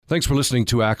Thanks for listening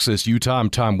to Access Utah. I'm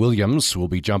Tom Williams. We'll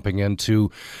be jumping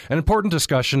into an important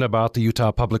discussion about the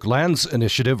Utah Public Lands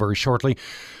Initiative very shortly.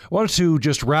 I wanted to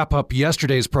just wrap up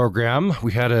yesterday's program.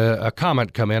 We had a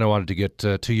comment come in I wanted to get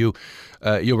to you.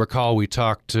 You'll recall we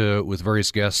talked with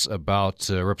various guests about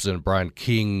Representative Brian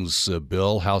King's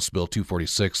bill, House Bill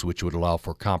 246, which would allow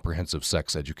for comprehensive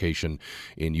sex education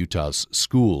in Utah's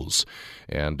schools.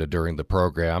 And during the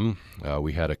program,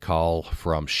 we had a call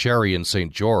from Sherry in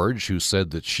St. George, who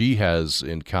said that she has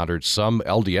encountered some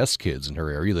LDS kids in her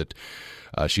area that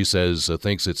she says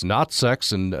thinks it's not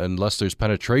sex unless there's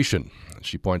penetration.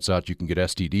 She points out you can get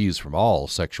STDs from all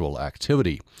sexual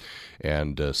activity.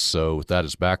 And so with that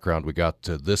as background, we got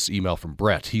this email from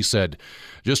Brett. He said,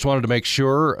 just wanted to make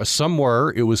sure somewhere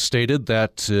it was stated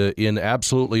that in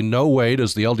absolutely no way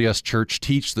does the LDS Church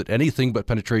teach that anything but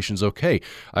penetration is okay.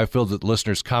 I feel that the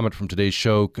listener's comment from today's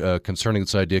show concerning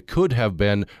this idea could have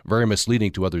been very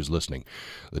misleading to others listening.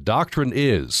 The doctrine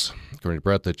is, according to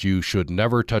Brett, that you should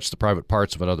never touch the private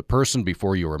parts of another person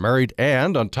before you are married.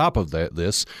 And on top of that,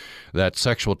 that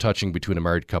sexual touching between a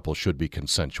married couple should be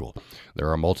consensual. There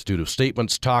are a multitude of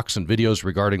statements, talks, and videos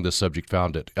regarding this subject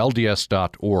found at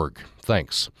lds.org.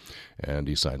 Thanks. And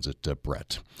he signs it,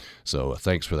 Brett. So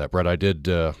thanks for that, Brett. I did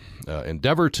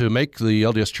endeavor to make the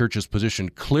LDS Church's position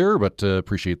clear, but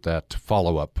appreciate that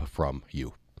follow-up from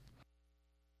you.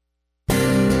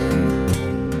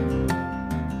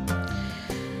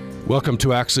 Welcome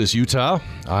to Access Utah.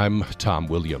 I'm Tom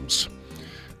Williams.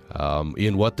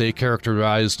 In what they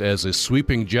characterized as a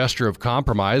sweeping gesture of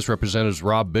compromise, Representatives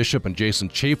Bishop and Jason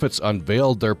Chaffetz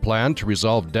unveiled their plan to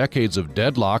resolve decades of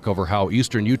deadlock over how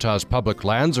eastern Utah's public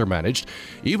lands are managed,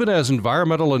 even as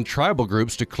environmental and tribal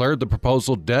groups declared the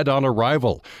proposal dead on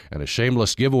arrival and a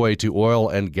shameless giveaway to oil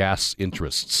and gas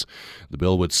interests. The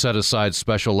bill would set aside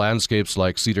special landscapes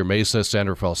like Cedar Mesa,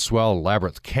 Rafael, Swell, and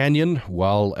Labyrinth Canyon,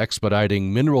 while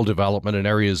expediting mineral development in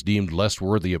areas deemed less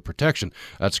worthy of protection.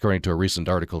 That's according to a recent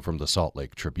article from the Salt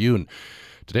Lake Tribune.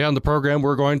 Today on the program,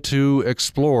 we're going to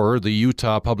explore the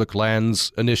Utah Public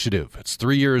Lands Initiative. It's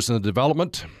 3 years in the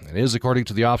development and is, according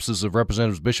to the offices of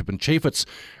Representatives Bishop and Chaffetz,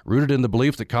 rooted in the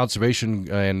belief that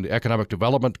conservation and economic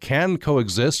development can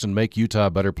coexist and make Utah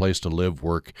a better place to live,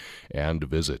 work, and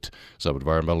visit. Some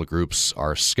environmental groups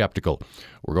are skeptical.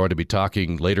 We're going to be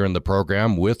talking later in the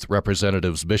program with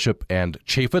Representatives Bishop and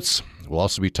Chaffetz. We'll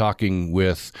also be talking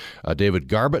with David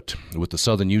Garbett with the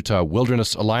Southern Utah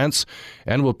Wilderness Alliance,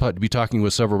 and we'll be talking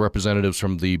with several representatives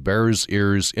from the Bears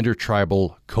Ears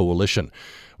Intertribal Coalition.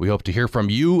 We hope to hear from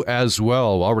you as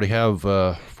well. We already have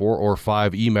 4 or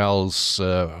 5 emails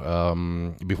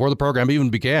before the program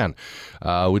even began.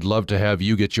 We'd love to have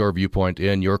you get your viewpoint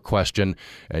in, your question,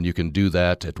 and you can do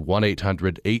that at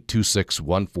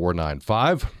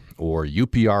 1-800-826-1495 or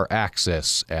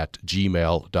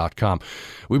upraccess@gmail.com.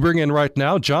 We bring in right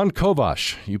now John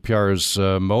Kovash, UPR's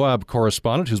Moab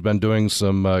correspondent, who's been doing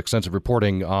some extensive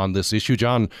reporting on this issue.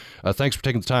 John, thanks for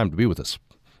taking the time to be with us.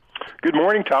 Good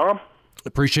morning, Tom.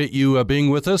 Appreciate you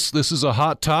being with us. This is a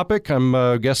hot topic.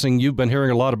 I'm guessing you've been hearing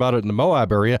a lot about it in the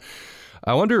Moab area.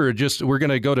 I wonder, we're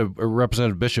going to go to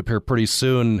Representative Bishop here pretty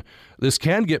soon. This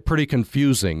can get pretty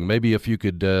confusing. Maybe if you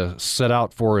could set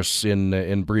out for us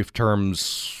in brief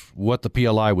terms what the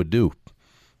PLI would do.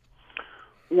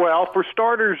 Well, for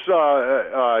starters,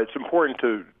 it's important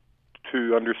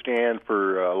to understand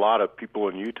for a lot of people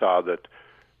in Utah that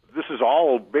this is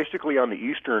all basically on the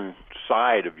eastern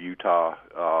side of Utah.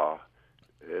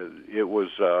 It was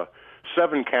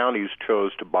 7 counties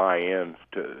chose to buy in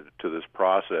to this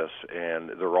process, and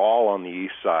they're all on the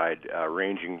east side,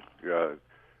 ranging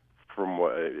from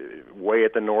way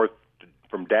at the north,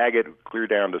 from Daggett clear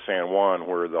down to San Juan,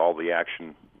 where all the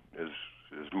action is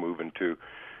moving to.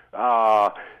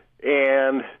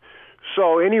 And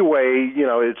so anyway,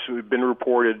 it's been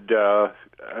reported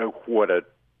what a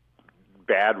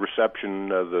bad reception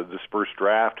this first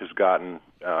draft has gotten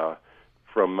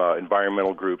from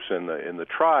environmental groups in the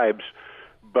tribes.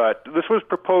 But this was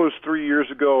proposed 3 years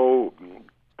ago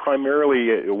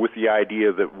primarily with the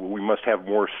idea that we must have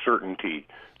more certainty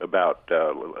about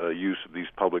use of these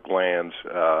public lands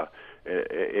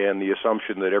and the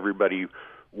assumption that everybody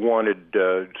wanted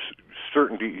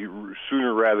certainty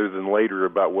sooner rather than later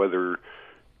about whether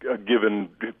a given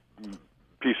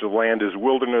piece of land is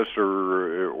wilderness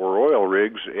or oil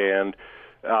rigs. And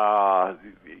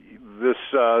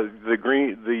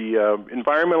the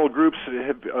environmental groups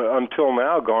have until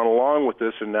now gone along with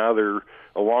this, and now they're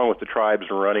along with the tribes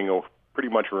and pretty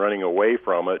much running away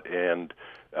from it and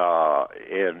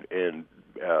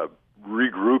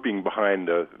regrouping behind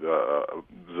the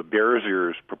Bears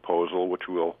Ears proposal, which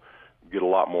we'll get a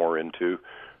lot more into.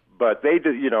 but they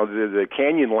did, the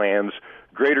Canyonlands,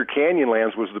 Greater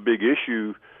Canyonlands was the big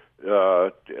issue,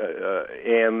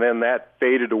 and then that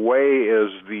faded away as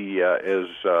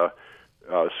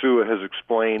Sua has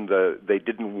explained. They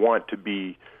didn't want to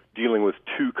be dealing with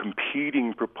two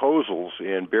competing proposals,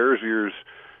 and Bears Ears,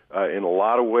 in a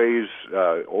lot of ways,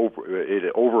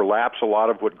 it overlaps a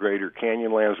lot of what Greater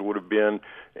Canyonlands would have been,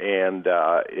 and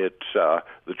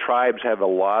the tribes have a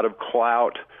lot of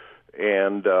clout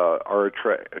and are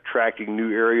attracting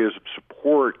new areas of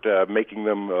support, making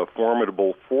them a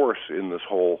formidable force in this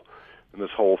whole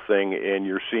thing. And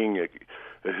you're seeing a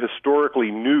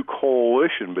historically new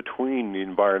coalition between the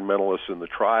environmentalists and the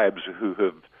tribes, who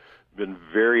have been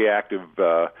very active,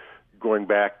 going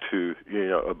back to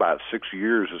about 6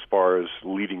 years as far as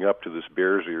leading up to this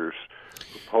Bears Ears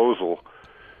proposal.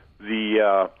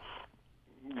 The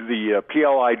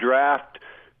PLI draft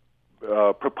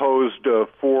proposed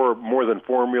more than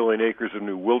 4 million acres of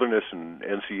new wilderness and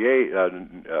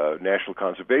NCA, national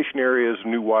conservation areas,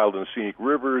 new wild and scenic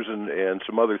rivers, and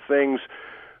some other things.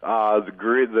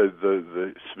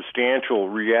 The substantial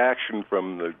reaction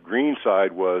from the green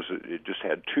side was it just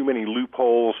had too many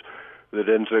loopholes that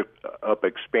ends up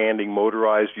expanding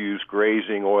motorized use,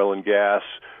 grazing, oil and gas,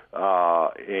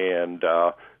 and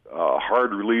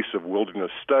hard release of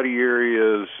wilderness study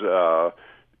areas,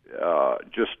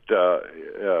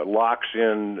 locks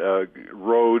in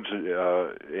roads,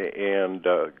 and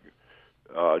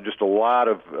just a lot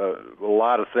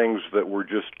of things that were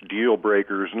just deal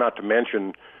breakers. Not to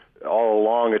mention, all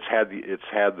along it's had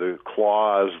the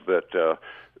clause that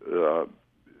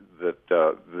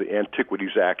the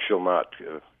Antiquities Act shall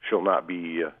not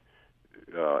be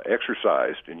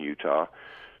exercised in Utah.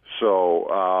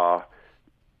 So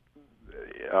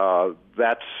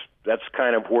that's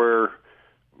kind of where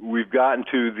we've gotten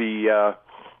to. The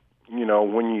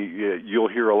when you'll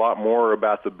hear a lot more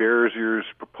about the Bears Ears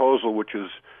proposal, which is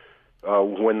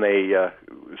when they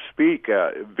speak,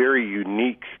 a very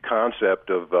unique concept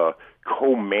of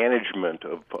co-management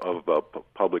of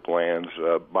public lands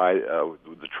by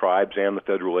the tribes and the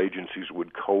federal agencies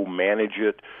would co-manage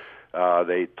it.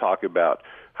 They talk about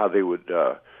how they would,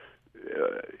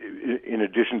 in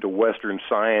addition to Western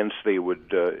science, they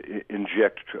would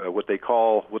inject what they're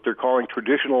calling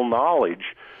traditional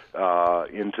knowledge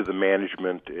into the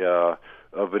management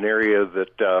of an area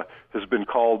that has been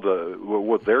called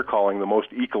what they're calling the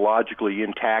most ecologically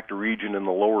intact region in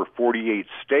the lower 48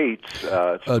 states.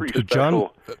 It's a pretty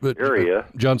special area.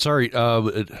 John, sorry,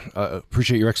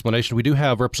 appreciate your explanation. We do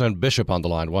have Representative Bishop on the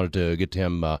line. Wanted to get to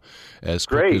him as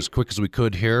quick as we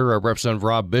could here. Representative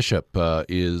Rob Bishop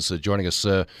is joining us.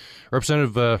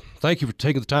 Representative, thank you for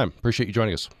taking the time. Appreciate you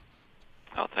joining us.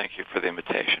 Oh, thank you for the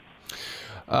invitation.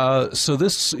 So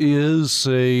this is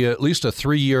at least a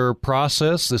 3-year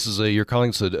process. This is you're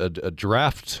calling this a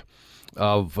draft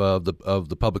of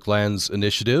the Public Lands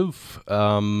Initiative.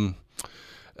 So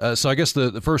I guess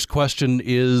the first question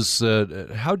is,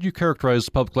 how do you characterize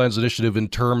the Public Lands Initiative in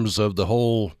terms of the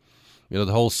whole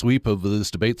sweep of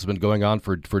this debate that's been going on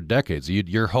for decades?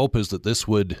 Your hope is that this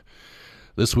would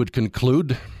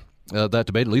conclude that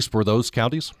debate, at least for those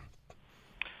counties?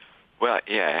 Well,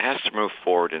 yeah, it has to move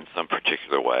forward in some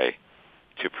particular way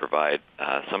to provide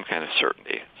some kind of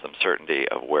certainty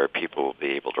of where people will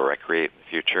be able to recreate in the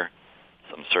future,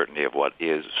 some certainty of what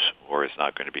is or is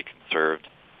not going to be conserved,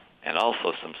 and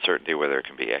also some certainty where there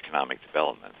can be economic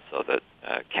development so that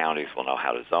counties will know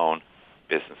how to zone,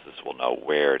 businesses will know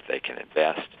where they can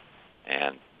invest,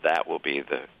 and that will be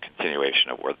the continuation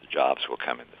of where the jobs will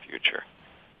come in the future.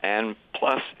 And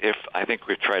plus, I think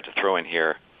we've tried to throw in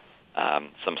here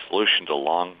some solution to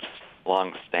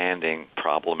long-standing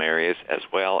problem areas, as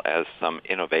well as some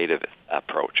innovative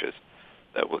approaches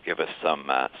that will give us some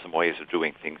ways of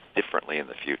doing things differently in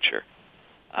the future.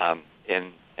 And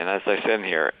as I said in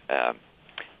here,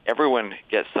 everyone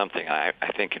gets something, I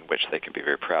think, in which they can be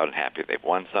very proud and happy they've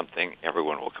won something.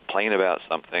 Everyone will complain about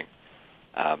something.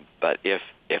 But if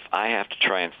I have to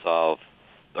try and solve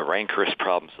the rancorous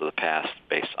problems of the past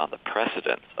based on the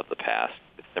precedents of the past,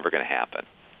 it's never going to happen.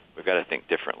 We've got to think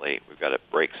differently. We've got to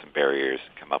break some barriers,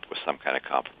 come up with some kind of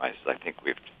compromises. I think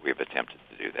we've attempted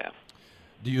to do that.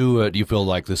 Do you feel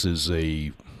like this is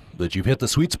that you've hit the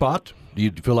sweet spot? Do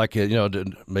you feel like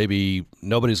maybe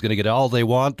nobody's going to get all they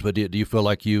want, but do you feel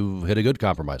like you've hit a good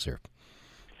compromise here?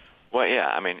 Well, yeah.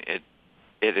 I mean, it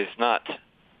is not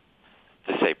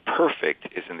to say perfect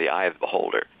is in the eye of the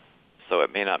beholder. So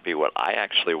it may not be what I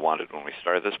actually wanted when we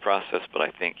started this process, but I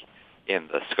think in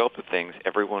the scope of things,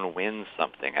 everyone wins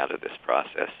something out of this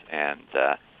process, and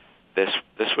this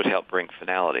would help bring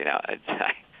finality. Now,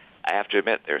 I have to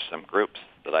admit, there's some groups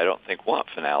that I don't think want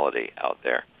finality out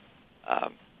there,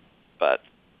 But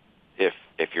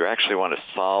if you actually want to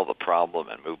solve the problem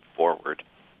and move forward,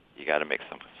 you got to make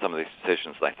some of these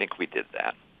decisions. And I think we did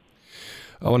that.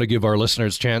 I want to give our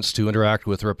listeners a chance to interact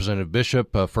with Representative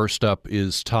Bishop. First up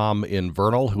is Tom in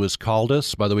Vernal, who has called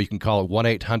us. By the way, you can call it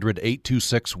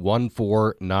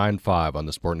 1-800-826-1495 on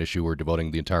this important issue. We're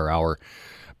devoting the entire hour,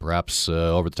 perhaps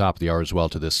over the top of the hour as well,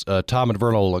 to this. Tom in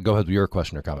Vernal, go ahead with your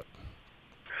question or comment.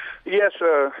 Yes,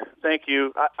 thank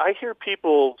you. I hear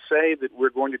people say that we're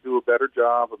going to do a better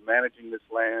job of managing this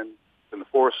land than the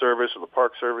Forest Service or the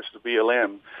Park Service, the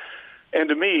BLM. And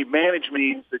to me, manage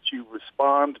means that you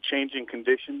respond to changing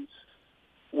conditions.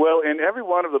 Well, in every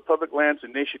one of the public lands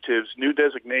initiatives, new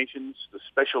designations, the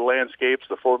special landscapes,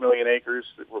 the 4 million acres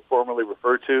that were formerly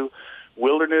referred to,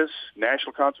 wilderness,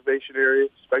 national conservation area,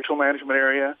 special management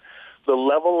area, the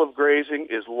level of grazing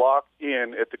is locked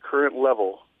in at the current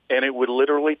level, and it would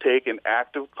literally take an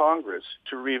act of Congress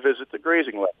to revisit the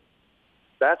grazing level.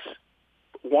 That's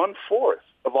 1/4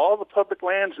 of all the public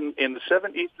lands in the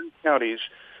 7 eastern counties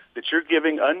that you're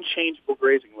giving unchangeable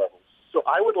grazing levels. So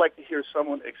I would like to hear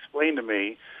someone explain to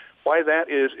me why that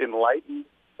is enlightened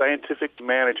scientific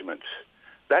management.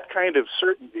 That kind of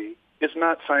certainty is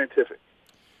not scientific.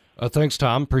 Thanks,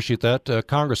 Tom. Appreciate that.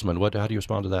 Congressman, how do you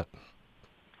respond to that?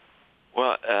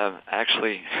 Well,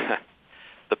 actually,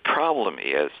 the problem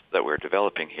is that we're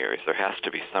developing here is there has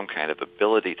to be some kind of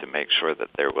ability to make sure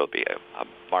that there will be a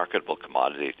marketable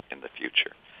commodity in the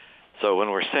future. So when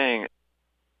we're saying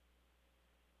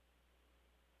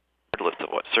regardless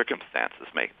of what circumstances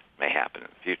may happen in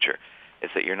the future, is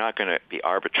that you're not going to be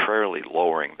arbitrarily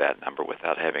lowering that number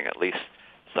without having at least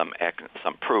some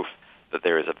proof that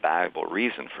there is a valuable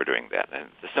reason for doing that. And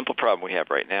the simple problem we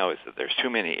have right now is that there's too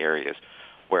many areas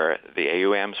where the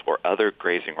AUMs or other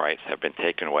grazing rights have been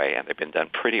taken away, and they've been done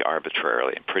pretty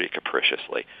arbitrarily and pretty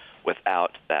capriciously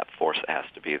without that force that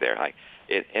has to be there. And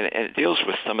it deals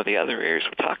with some of the other areas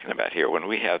we're talking about here. When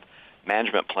we have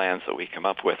management plans that we come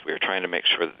up with, we are trying to make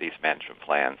sure that these management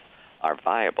plans are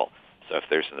viable. So if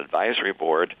there's an advisory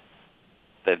board,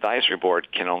 the advisory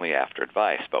board can only after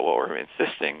advice. But what we're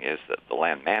insisting is that the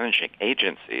land managing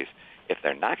agencies, if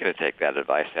they're not going to take that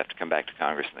advice, they have to come back to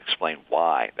Congress and explain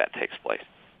why that takes place.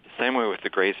 The same way with the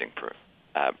grazing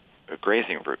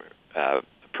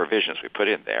provisions we put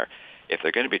in there. If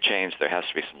they're going to be changed, there has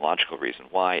to be some logical reason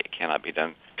why it cannot be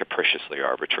done capriciously or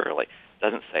arbitrarily. It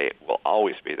doesn't say it will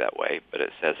always be that way, but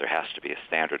it says there has to be a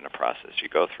standard and a process you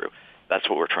go through. That's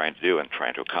what we're trying to do and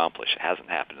trying to accomplish. It hasn't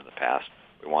happened in the past.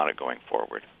 We want it going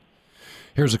forward.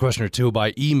 Here's a question or two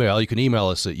by email. You can email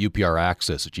us at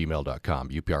upraccess@gmail.com,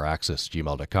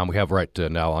 upraccess@gmail.com. We have right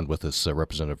now on with us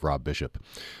Representative Rob Bishop,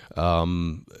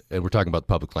 and we're talking about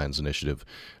the Public Lands Initiative.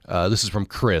 This is from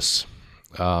Chris.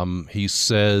 He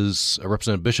says,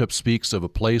 Representative Bishop speaks of a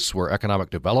place where economic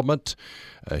development,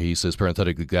 he says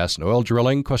parenthetically gas and oil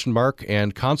drilling,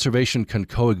 and conservation can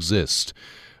coexist.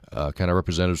 Can our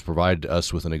representatives provide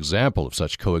us with an example of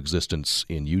such coexistence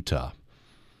in Utah?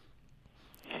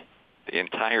 The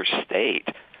entire state,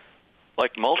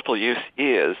 like multiple use,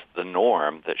 is the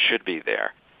norm that should be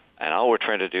there. And all we're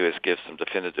trying to do is give some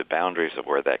definitive boundaries of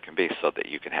where that can be so that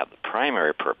you can have the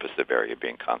primary purpose of area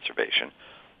being conservation,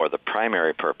 or the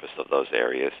primary purpose of those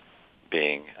areas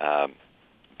being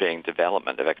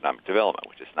development of economic development,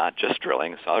 which is not just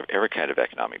drilling, it's not every kind of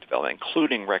economic development,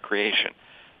 including recreation.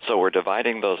 So we're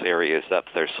dividing those areas up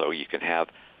there so you can have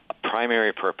a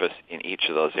primary purpose in each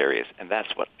of those areas, and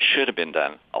that's what should have been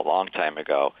done a long time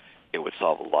ago. It would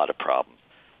solve a lot of problems.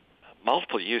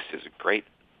 Multiple use is a great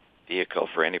vehicle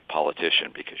for any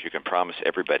politician because you can promise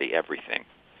everybody everything.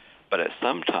 But at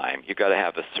some time, you've got to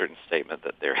have a certain statement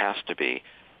that there has to be,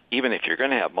 even if you're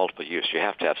going to have multiple use, you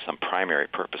have to have some primary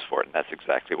purpose for it, and that's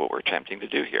exactly what we're attempting to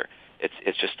do here.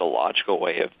 It's just a logical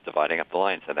way of dividing up the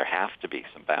lines, and there have to be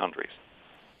some boundaries.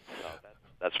 So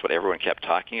that's what everyone kept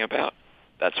talking about.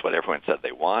 That's what everyone said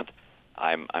they want.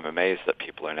 I'm amazed that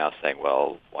people are now saying,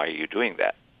 well, why are you doing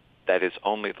that? That is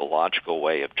only the logical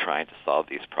way of trying to solve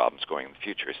these problems going in the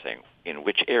future, saying in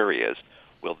which areas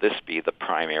will this be the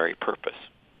primary purpose?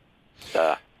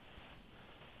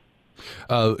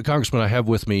 Congressman, I have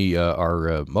with me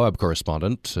our Moab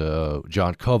correspondent,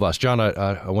 John Kovas. John,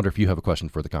 I wonder if you have a question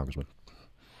for the Congressman.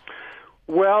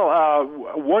 Well,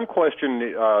 one question,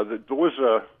 there was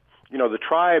the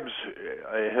tribes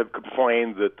have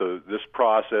complained that this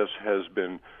process has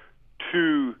been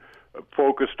too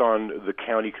focused on the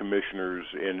county commissioners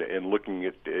and looking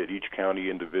at each county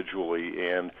individually.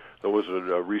 And there was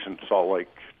a recent Salt Lake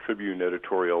Tribune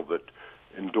editorial that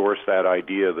endorsed that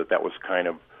idea that was kind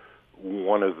of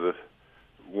one of the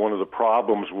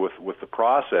problems with the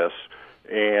process.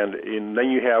 And then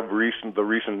you have the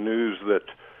recent news that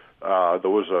there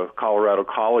was a Colorado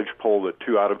College poll that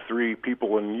 2 out of 3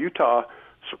 people in Utah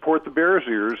support the Bears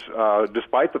Ears,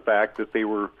 despite the fact that they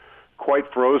were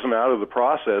quite frozen out of the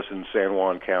process in San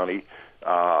Juan County.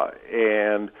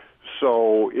 And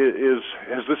so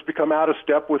has this become out of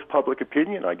step with public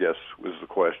opinion, I guess, was the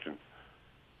question.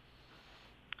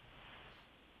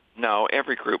 No,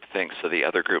 every group thinks that the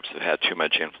other groups have had too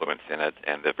much influence in it,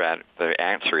 and the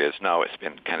answer is no, it's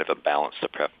been kind of a balanced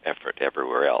effort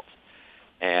everywhere else.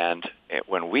 And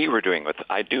when we were doing it,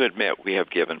 I do admit we have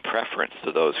given preference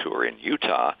to those who are in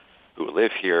Utah, who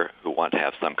live here, who want to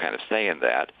have some kind of say in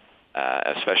that,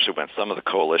 especially when some of the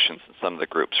coalitions and some of the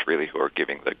groups really who are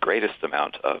giving the greatest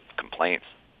amount of complaints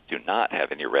do not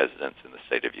have any residents in the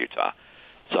state of Utah.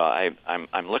 So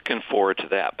I'm looking forward to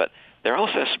that. But there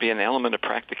also has to be an element of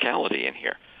practicality in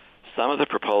here. Some of the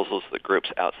proposals that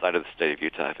groups outside of the state of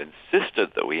Utah have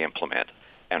insisted that we implement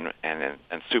and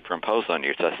superimpose on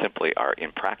Utah simply are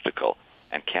impractical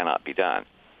and cannot be done.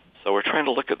 So we're trying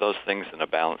to look at those things in a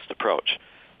balanced approach.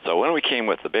 So when we came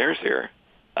with the Bears Ear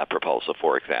proposal,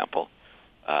 for example,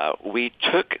 we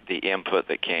took the input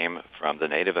that came from the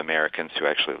Native Americans who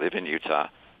actually live in Utah,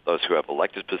 those who have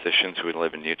elected positions who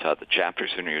live in Utah, the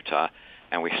chapters in Utah,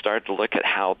 and we started to look at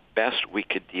how best we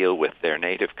could deal with their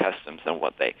native customs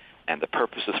and the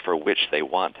purposes for which they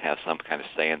want to have some kind of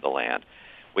say in the land.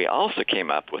 We also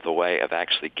came up with a way of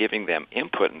actually giving them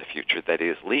input in the future that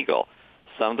is legal.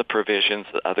 Some of the provisions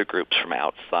that other groups from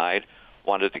outside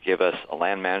wanted to give us a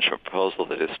land management proposal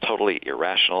that is totally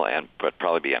irrational and would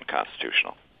probably be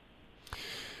unconstitutional.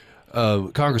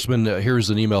 Congressman, here's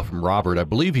an email from Robert. I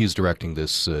believe he's directing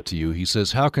this to you. He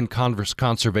says, how can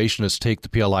conservationists take the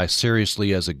PLI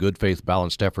seriously as a good faith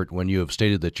balanced effort when you have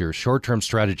stated that your short-term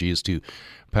strategy is to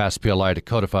pass PLI to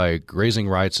codify grazing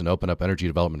rights and open up energy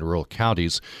development in rural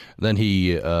counties? Then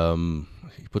he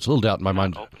puts a little doubt in my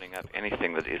mind. Opening up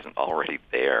anything that isn't already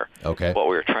there. Okay. What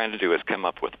we're trying to do is come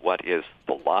up with what is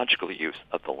the logical use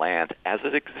of the land as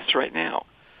it exists right now.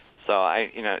 So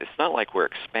it's not like we're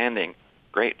expanding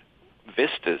great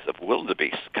vistas of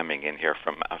wildebeest coming in here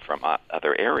from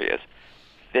other areas.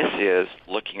 This is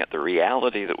looking at the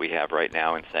reality that we have right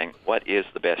now and saying, what is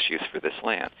the best use for this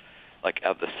land? Like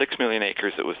of the 6 million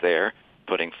acres that was there,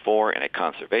 putting 4 in a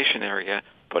conservation area,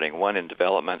 putting 1 in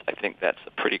development, I think that's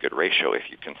a pretty good ratio if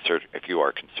you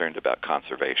are concerned about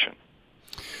conservation.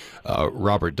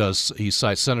 Robert he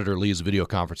cites Senator Lee's video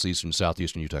conference Eastern and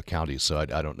Southeastern Utah counties, so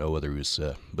I don't know whether he was,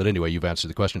 but anyway, you've answered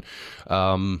the question.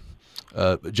 John,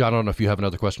 I don't know if you have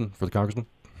another question for the Congressman?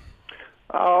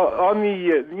 On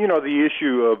the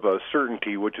issue of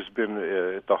certainty, which has been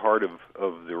at the heart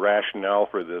of the rationale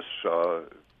for this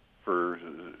for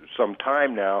some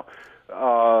time now,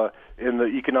 in the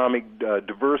economic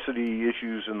diversity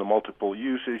issues and the multiple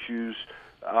use issues,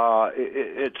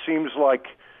 it seems like,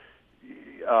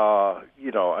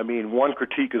 one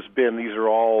critique has been these are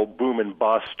all boom and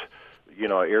bust,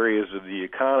 areas of the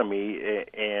economy,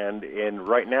 and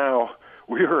right now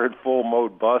we are in full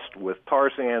mode bust with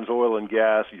tar sands, oil and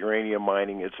gas, uranium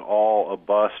mining. It's all a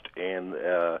bust, and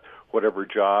whatever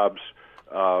jobs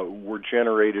were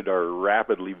generated are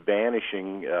rapidly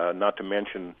vanishing, not to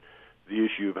mention the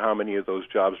issue of how many of those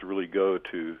jobs really go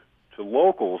to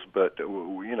locals. But,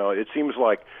 it seems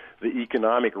like the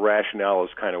economic rationale is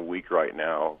kind of weak right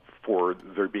now for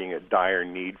there being a dire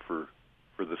need for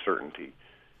the certainty.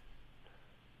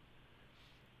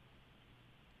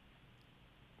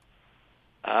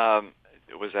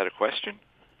 Was that a question?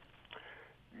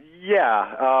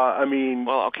 Yeah,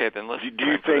 Well, okay, then let's do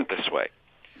you think put it this way.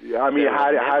 How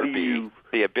do you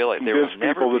the ability? There will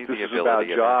never be the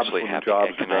ability of actually having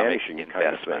economic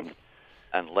investment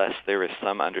unless there is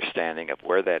some understanding of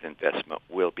where that investment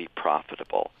will be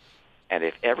profitable. And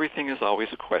if everything is always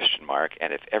a question mark,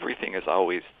 and if everything is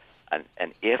always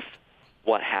an if,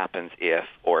 what happens if,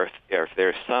 or if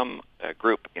there's some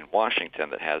group in Washington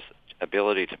that has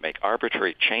ability to make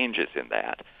arbitrary changes in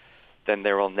that, then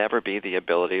there will never be the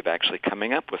ability of actually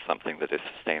coming up with something that is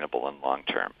sustainable and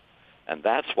long-term. And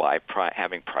that's why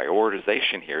having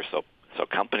prioritization here so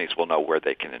companies will know where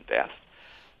they can invest.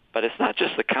 But it's not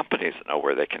just the companies that know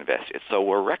where they can invest. It's so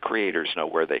where recreators know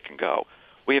where they can go.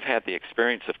 We have had the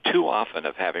experience of too often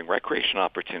of having recreation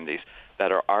opportunities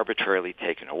that are arbitrarily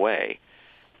taken away.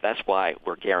 That's why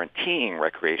we're guaranteeing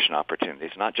recreation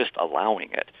opportunities, not just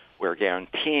allowing it. We're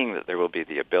guaranteeing that there will be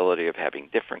the ability of having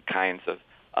different kinds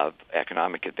of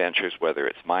economic adventures, whether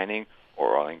it's mining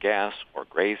or oil and gas or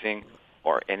grazing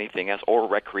or anything else, or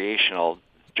recreational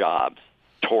jobs,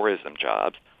 tourism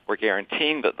jobs. We're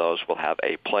guaranteeing that those will have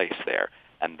a place there.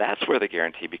 And that's where the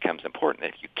guarantee becomes important.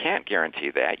 If you can't guarantee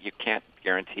that, you can't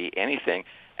guarantee anything,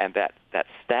 and that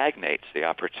stagnates the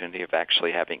opportunity of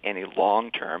actually having any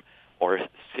long-term or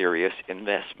serious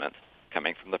investment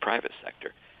coming from the private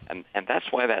sector. And that's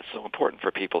why that's so important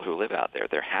for people who live out there.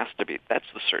 There has to be, that's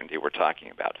the certainty we're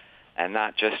talking about, and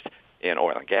not just in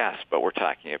oil and gas, but we're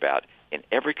talking about in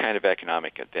every kind of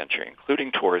economic adventure,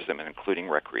 including tourism and including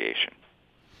recreation.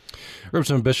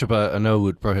 Representative Bishop, I know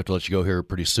we'd probably have to let you go here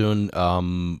pretty soon.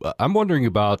 I'm wondering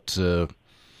about a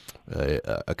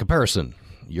comparison,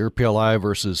 your PLI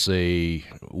versus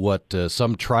what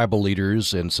some tribal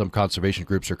leaders and some conservation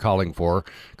groups are calling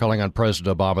on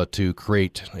President Obama to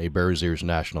create a Bears Ears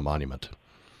National Monument.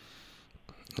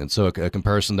 And so a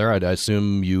comparison there, I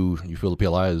assume you feel the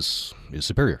PLI is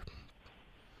superior.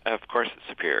 Of course it's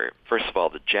superior. First of all,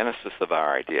 the genesis of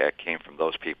our idea came from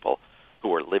those people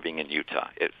who are living in Utah.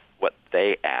 It's what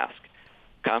they ask.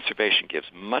 Conservation gives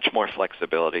much more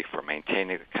flexibility for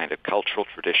maintaining the kind of cultural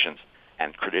traditions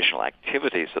and traditional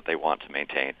activities that they want to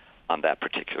maintain on that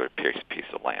particular piece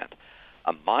of land.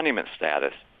 A monument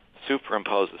status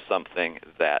superimposes something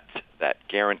that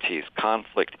guarantees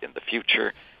conflict in the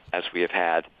future, as we have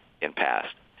had in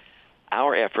past.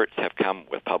 Our efforts have come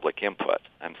with public input.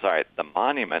 I'm sorry, the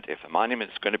monument, if a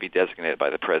monument is going to be designated by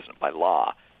the president by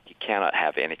law, he cannot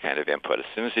have any kind of input. As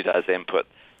soon as he does input,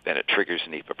 then it triggers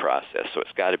an NEPA process. So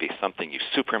it's got to be something you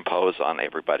superimpose on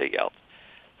everybody else.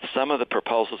 Some of the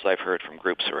proposals I've heard from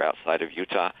groups who are outside of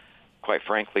Utah, quite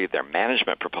frankly, their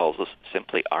management proposals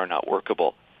simply are not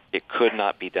workable. It could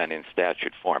not be done in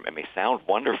statute form. It may sound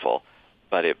wonderful,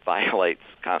 but it violates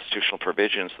constitutional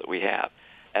provisions that we have,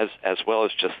 as well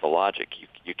as just the logic.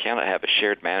 You cannot have a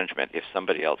shared management if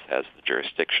somebody else has the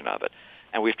jurisdiction of it.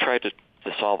 And we've tried to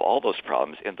solve all those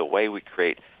problems in the way we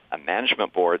create a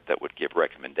management board that would give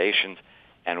recommendations,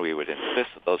 and we would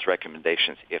insist that those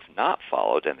recommendations, if not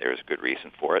followed, and there is good reason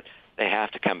for it, they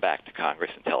have to come back to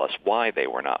Congress and tell us why they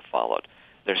were not followed.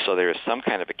 So there is some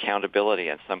kind of accountability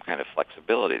and some kind of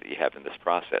flexibility that you have in this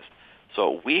process. So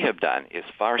what we have done is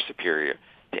far superior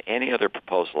to any other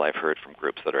proposal I've heard from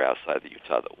groups that are outside of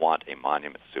Utah that want a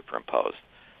monument superimposed.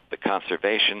 The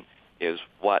conservation is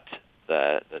what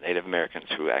the Native Americans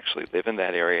who actually live in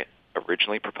that area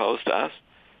originally proposed to us.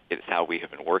 It is how we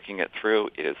have been working it through.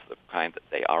 It is the kind that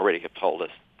they already have told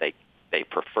us they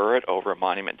prefer it over a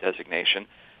monument designation.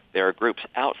 There are groups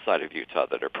outside of Utah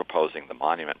that are proposing the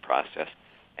monument process,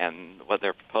 and what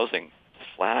they're proposing just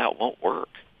flat out won't work.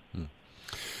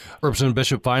 Representative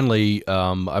Bishop, finally,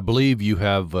 I believe you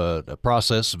have a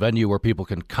venue where people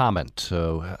can comment.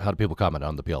 So how do people comment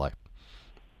on the PLI?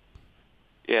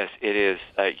 Yes, it is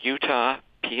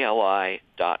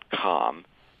utahpli.com.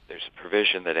 There's a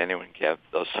provision that anyone can have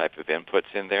those type of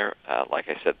inputs in there. Like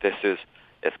I said,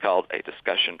 it's called a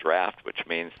discussion draft, which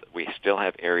means that we still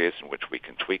have areas in which we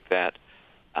can tweak that.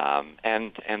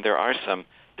 And there are some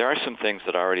things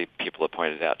that already people have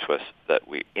pointed out to us that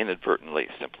we inadvertently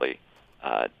simply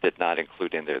did not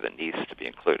include in there that needs to be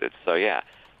included. So yeah,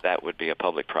 that would be a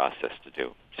public process to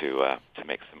do to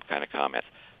make some kind of comments.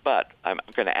 But I'm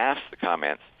going to ask the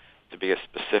comments to be as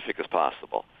specific as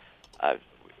possible.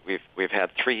 We've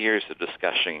had 3 years of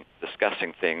discussing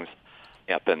things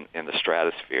up in the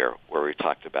stratosphere where we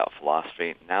talked about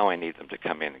philosophy. Now I need them to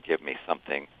come in and give me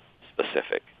something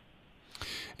specific.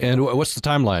 And what's the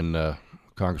timeline,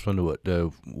 Congressman?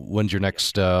 When's your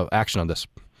next action on this?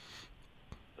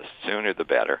 The sooner the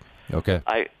better. Okay.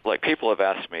 People have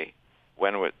asked me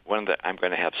when I'm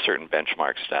going to have certain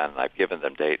benchmarks done. I've given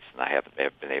them dates, and I haven't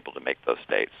been able to make those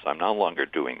dates. So I'm no longer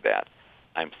doing that.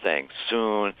 I'm saying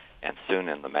soon, and soon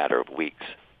in the matter of weeks,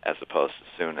 as opposed to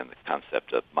soon in the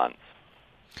concept of months.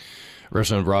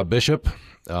 Representative Rob Bishop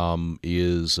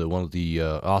is one of the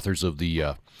authors of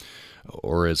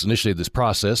or has initiated this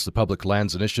process, the Public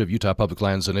Lands Initiative, Utah Public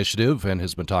Lands Initiative, and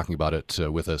has been talking about it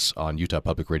with us on Utah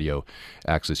Public Radio,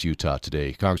 Access Utah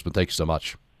today. Congressman, thank you so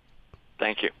much.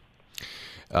 Thank you.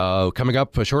 Coming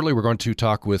up shortly, we're going to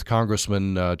talk with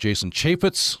Congressman Jason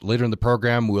Chaffetz. Later in the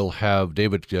program, we'll have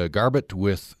David Garbett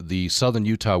with the Southern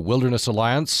Utah Wilderness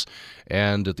Alliance.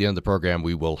 And at the end of the program,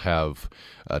 we will have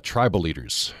tribal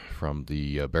leaders from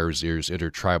the Bears Ears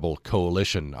Intertribal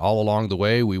Coalition. All along the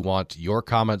way, we want your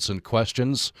comments and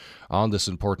questions on this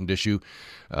important issue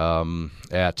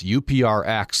at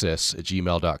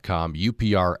upraccess@gmail.com,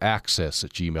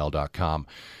 upraccess@gmail.com.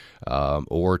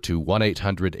 Or to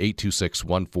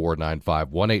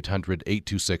 1-800-826-1495,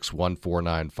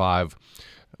 1-800-826-1495.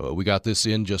 We got this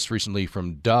in just recently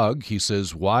from Doug. He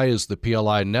says, why is the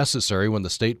PLI necessary when the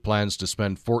state plans to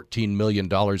spend $14 million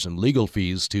in legal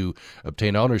fees to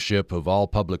obtain ownership of all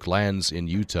public lands in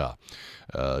Utah?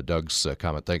 Doug's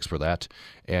comment, thanks for that.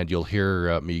 And you'll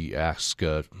hear me ask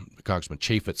Congressman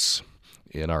Chaffetz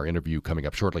in our interview coming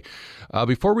up shortly.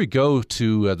 Before we go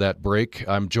to that break,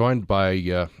 I'm joined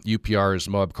by UPR's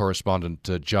Moab correspondent,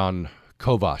 John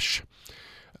Kovash.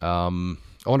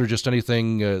 I wonder just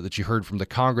anything that you heard from the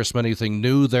congressman, anything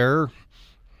new there?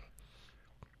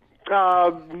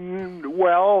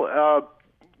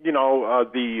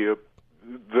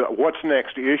 The what's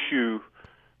next issue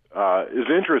is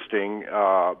interesting.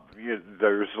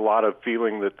 There's a lot of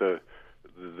feeling that the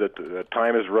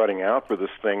time is running out for this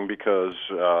thing because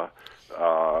the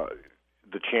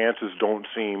chances don't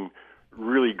seem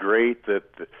really great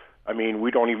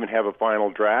we don't even have a final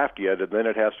draft yet, and then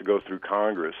it has to go through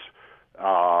Congress. It's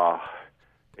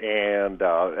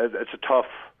a tough,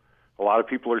 a lot of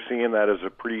people are seeing that as a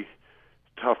pretty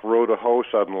tough row to hoe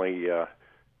suddenly.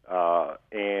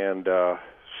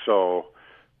 So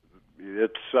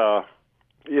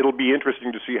it'll be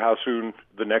interesting to see how soon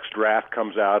the next draft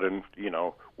comes out and,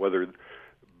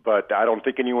 but I don't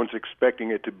think anyone's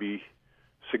expecting it to be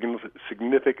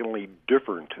significantly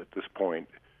different at this point.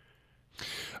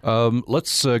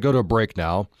 Let's go to a break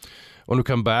now. When we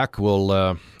come back,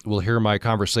 we'll hear my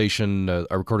conversation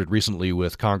I recorded recently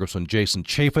with Congressman Jason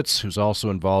Chaffetz, who's also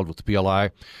involved with the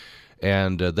PLI.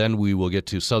 And then we will get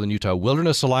to Southern Utah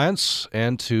Wilderness Alliance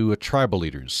and to tribal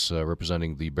leaders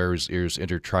representing the Bears Ears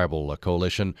Intertribal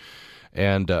Coalition.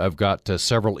 And I've got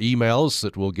several emails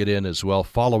that we'll get in as well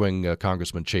following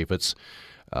Congressman Chaffetz.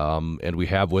 And we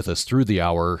have with us through the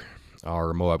hour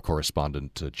our Moab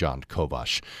correspondent, John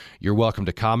Kovash. You're welcome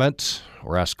to comment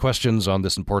or ask questions on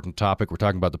this important topic. We're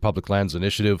talking about the Public Lands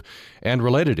Initiative and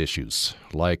related issues,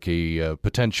 like a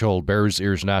potential Bears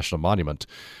Ears National Monument,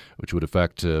 which would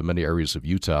affect many areas of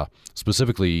Utah,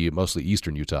 specifically mostly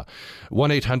eastern Utah.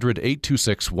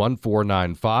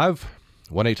 1-800-826-1495.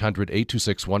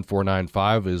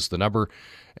 1-800-826-1495 is the number.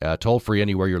 Toll-free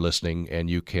anywhere you're listening, and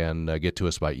you can get to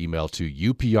us by email to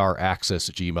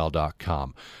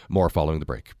upraccess@gmail.com. More following the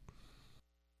break.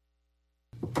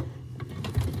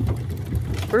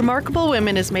 Remarkable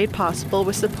Women is made possible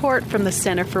with support from the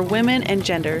Center for Women and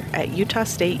Gender at Utah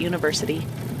State University.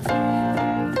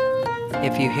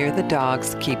 If you hear the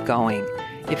dogs, keep going.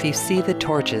 If you see the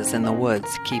torches in the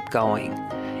woods, keep going.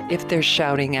 If they're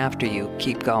shouting after you,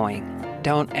 keep going.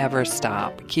 Don't ever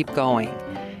stop. Keep going.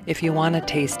 If you want a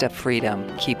taste of freedom,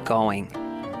 keep going.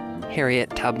 Harriet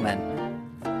Tubman.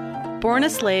 Born a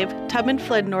slave, Tubman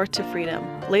fled north to freedom,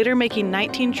 later making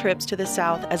 19 trips to the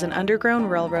south as an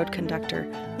Underground Railroad conductor,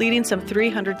 leading some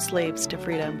 300 slaves to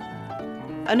freedom.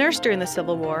 A nurse during the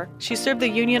Civil War, she served the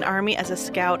Union Army as a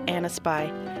scout and a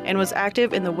spy, and was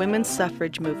active in the women's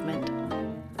suffrage movement.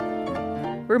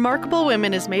 Remarkable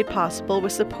Women is made possible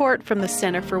with support from the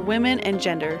Center for Women and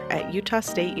Gender at Utah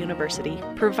State University,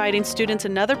 providing students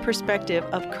another perspective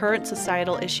of current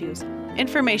societal issues.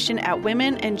 Information at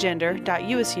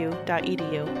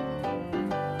womenandgender.usu.edu.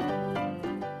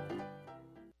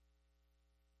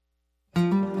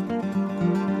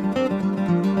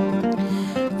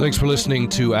 Thanks for listening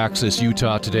to Access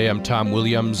Utah today. I'm Tom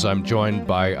Williams. I'm joined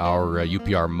by our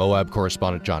UPR Moab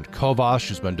correspondent, John Kovash,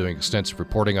 who's been doing extensive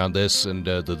reporting on this. And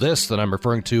the this that I'm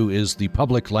referring to is the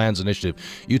Public Lands Initiative,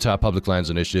 Utah Public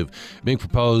Lands Initiative, being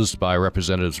proposed by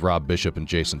Representatives Rob Bishop and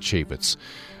Jason Chaffetz.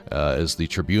 As the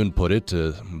Tribune put it,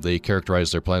 they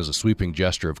characterized their plans as a sweeping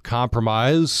gesture of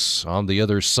compromise. On the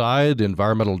other side,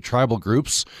 environmental tribal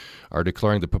groups are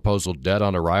declaring the proposal dead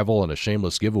on arrival and a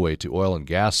shameless giveaway to oil and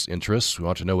gas interests. We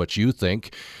want to know what you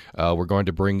think. We're going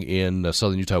to bring in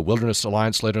Southern Utah Wilderness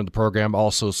Alliance later in the program.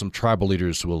 Also, some tribal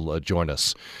leaders will join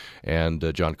us. And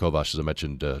John Kovash, as I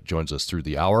mentioned, joins us through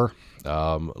the hour.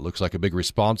 Looks like a big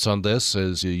response on this.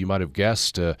 As you might have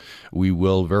guessed, we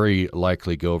will very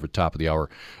likely go over the top of the hour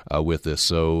with this.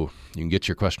 So you can get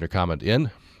your question or comment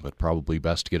in, but probably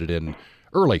best to get it in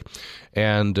early.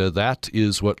 And that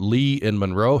is what Lee in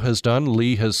Monroe has done.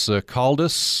 Lee has called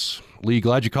us. Lee,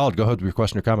 glad you called. Go ahead with your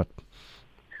question or comment.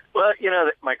 Well,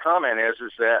 my comment is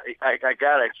that I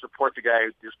got to support the guy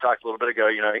who just talked a little bit ago.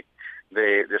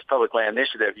 This public land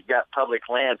initiative, you've got public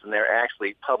lands, and they're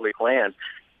actually public lands.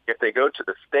 If they go to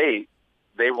the state,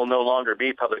 they will no longer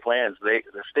be public lands. The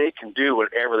state can do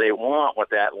whatever they want with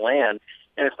that land,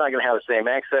 and it's not going to have the same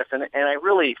access. And I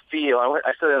really feel,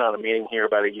 I said it on a meeting here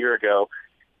about a year ago,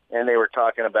 and they were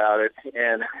talking about it,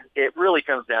 and it really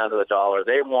comes down to the dollar.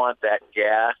 They want that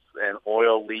gas and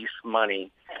oil lease money,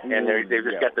 and they've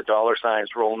just got the dollar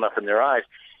signs rolling up in their eyes.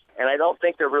 And I don't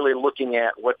think they're really looking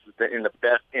at what's in the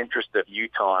best interest of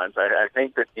Utahns. I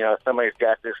think that, somebody's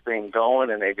got this thing going,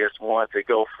 and they just want to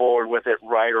go forward with it,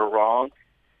 right or wrong.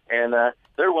 And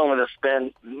they're willing to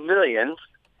spend millions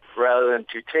rather than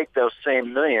to take those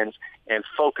same millions and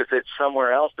focus it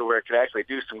somewhere else to where it could actually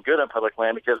do some good on public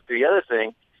land. Because the other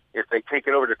thing, if they take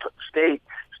it over to state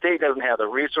doesn't have the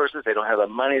resources, they don't have the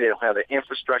money, they don't have the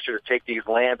infrastructure to take these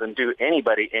lands and do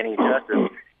anybody any justice.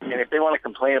 And if they want to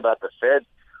complain about the feds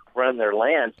running their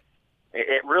lands,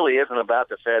 it really isn't about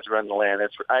the feds running the land.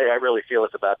 I really feel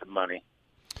it's about the money.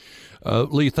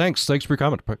 Lee, thanks for your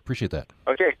comment. Appreciate that.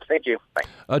 Okay, thank you.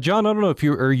 Bye. John, I don't know if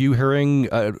are you hearing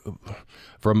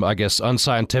from, I guess,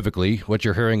 unscientifically, what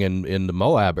you're hearing in the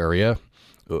Moab area.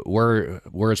 Where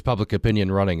is public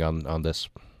opinion running on this?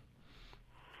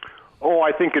 Oh,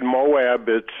 I think in Moab,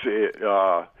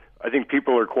 I think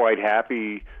people are quite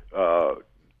happy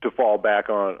to fall back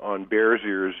on Bears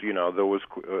Ears. You know, there was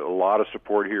a lot of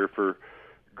support here for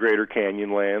Greater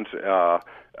Canyon lands,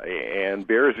 and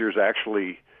Bears Ears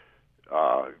actually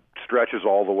stretches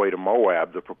all the way to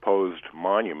Moab, the proposed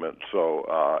monument.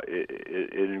 So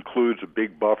it includes a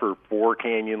big buffer for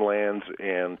canyon lands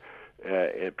and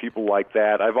people like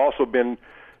that. I've also been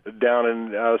down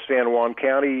in San Juan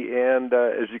County, and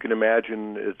as you can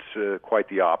imagine, it's quite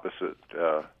the opposite.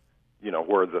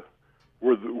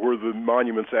 Where the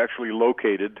monuments actually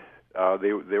located,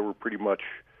 they were pretty much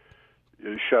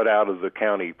shut out of the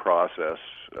county process,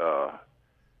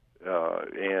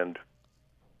 and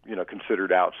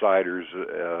considered outsiders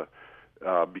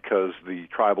because the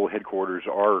tribal headquarters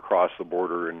are across the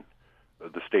border and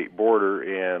the state border,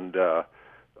 and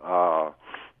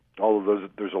all of those,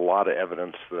 there's a lot of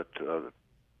evidence that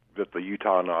the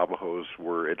Utah Navajos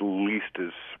were at least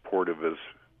as supportive as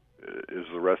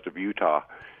the rest of Utah.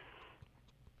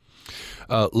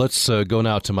 Let's go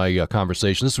now to my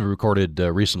conversation. This was recorded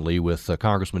recently with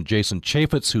Congressman Jason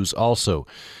Chaffetz, who's also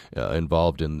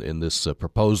involved in this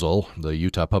proposal, the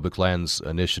Utah Public Lands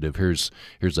Initiative. Here's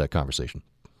that conversation.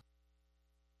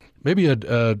 Maybe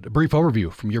a brief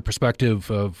overview from your perspective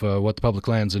of what the Public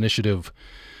Lands Initiative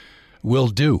will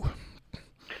do.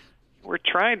 We're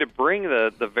trying to bring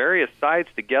the various sides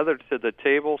together to the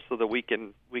table so that we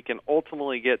can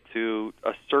ultimately get to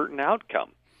a certain outcome.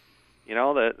 You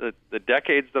know, the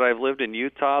decades that I've lived in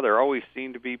Utah, there always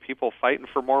seem to be people fighting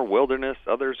for more wilderness.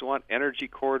 Others want energy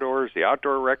corridors. The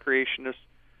outdoor recreationists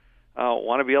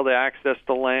want to be able to access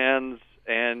the lands.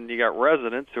 And you got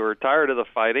residents who are tired of the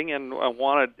fighting and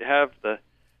want to have the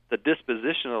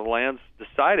disposition of the lands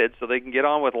decided so they can get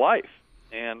on with life.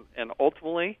 And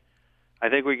ultimately, I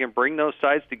think we can bring those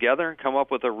sides together and come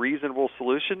up with a reasonable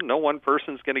solution. No one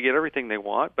person's going to get everything they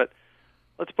want, but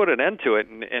let's put an end to it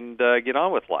and get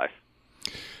on with life.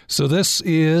 So this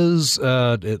is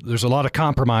there's a lot of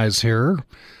compromise here,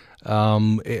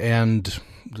 and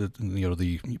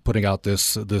the putting out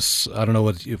this I don't know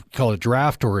what you call it,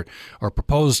 draft or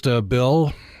proposed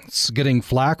bill. It's getting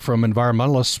flack from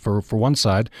environmentalists for one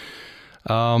side.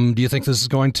 Do you think this is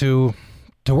going to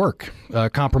work?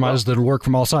 Compromise that'll work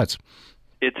from all sides.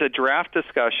 It's a draft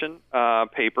discussion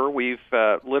paper. We've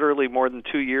literally more than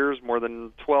 2 years, more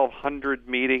than 1,200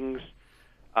 meetings.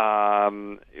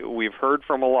 We've heard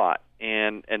from a lot.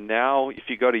 And now if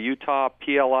you go to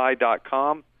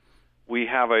utahpli.com, we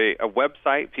have a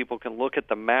website. People can look at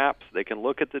the maps. They can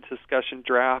look at the discussion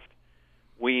draft.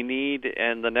 We need,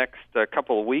 in the next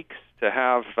couple of weeks, to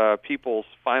have people's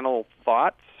final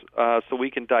thoughts so we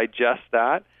can digest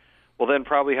that. We'll then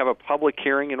probably have a public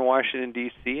hearing in Washington,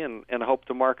 D.C., and hope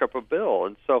to mark up a bill.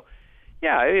 And so,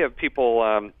 yeah, you have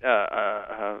people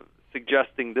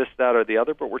suggesting this, that, or the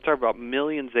other, but we're talking about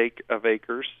millions of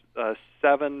acres,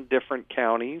 7 different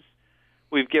counties.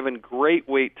 We've given great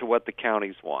weight to what the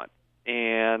counties want.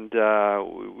 And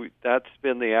that's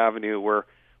been the avenue where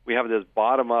we have this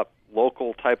bottom-up,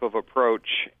 local type of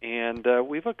approach, and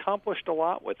we've accomplished a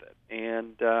lot with it.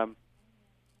 And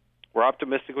we're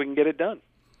optimistic we can get it done.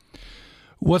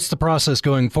 What's the process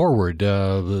going forward?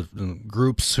 The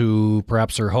groups who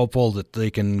perhaps are hopeful that they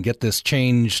can get this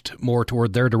changed more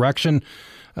toward their direction,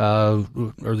 are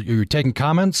you taking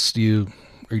comments? Are you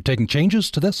taking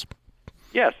changes to this?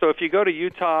 Yeah, so if you go to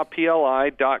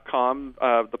utahpli.com,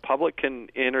 the public can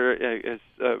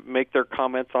make their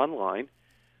comments online.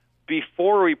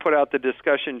 Before we put out the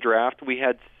discussion draft, we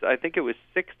had, I think it was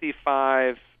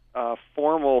 65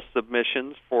 formal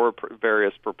submissions for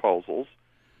various proposals.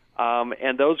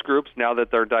 And those groups, now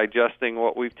that they're digesting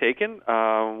what we've taken,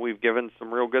 we've given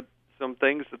some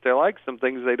things that they like, some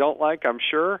things they don't like, I'm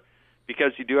sure,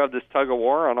 because you do have this tug of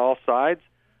war on all sides.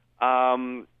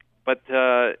 But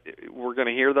we're going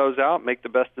to hear those out, make the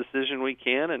best decision we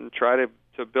can, and try to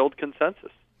build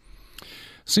consensus.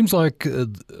 Seems like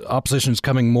opposition is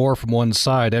coming more from one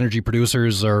side. Energy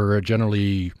producers are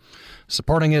generally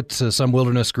supporting it. Some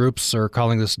wilderness groups are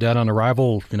calling this dead on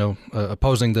arrival,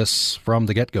 opposing this from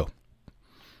the get-go.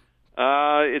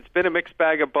 It's been a mixed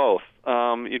bag of both.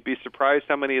 You'd be surprised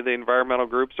how many of the environmental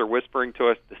groups are whispering to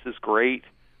us, this is great,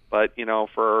 but,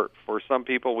 for some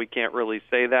people, we can't really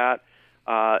say that.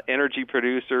 Energy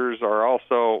producers are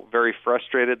also very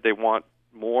frustrated. They want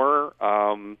more.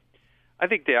 I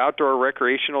think the outdoor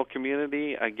recreational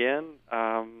community, again,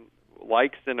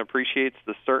 likes and appreciates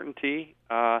the certainty.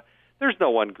 There's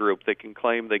no one group that can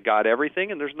claim they got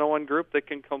everything, and there's no one group that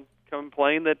can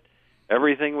complain that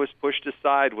everything was pushed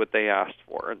aside what they asked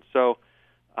for. And so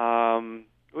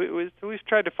we've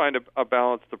tried to find a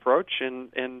balanced approach,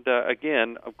 and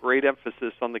again, a great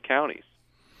emphasis on the counties.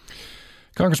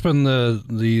 Congressman,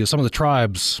 some of the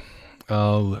tribes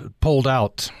pulled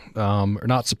out, are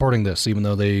not supporting this, even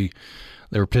though they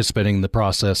were participating in the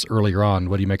process earlier on.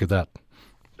 What do you make of that?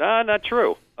 Not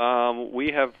true.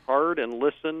 We have heard and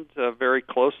listened very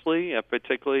closely,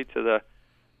 particularly to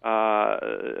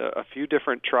a few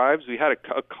different tribes. We had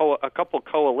a couple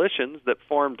coalitions that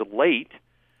formed late.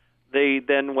 They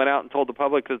then went out and told the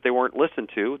public that they weren't listened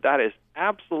to. That is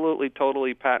absolutely,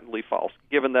 totally, patently false,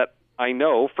 given that I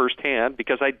know firsthand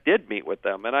because I did meet with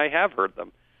them and I have heard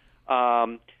them.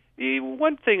 The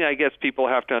one thing I guess people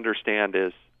have to understand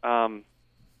is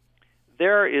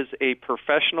there is a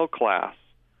professional class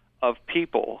of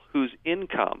people whose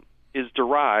income is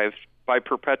derived by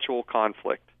perpetual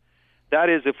conflict. That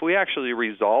is, if we actually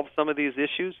resolve some of these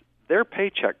issues, their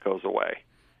paycheck goes away.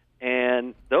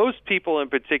 And those people in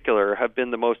particular have been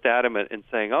the most adamant in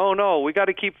saying, oh, no, we got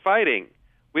to keep fighting.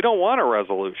 We don't want a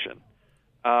resolution.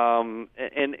 And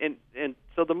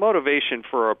so the motivation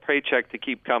for a paycheck to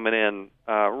keep coming in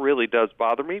really does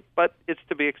bother me, but it's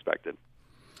to be expected.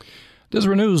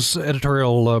 Deseret News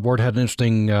editorial board had an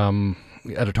interesting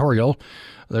editorial.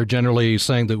 They're generally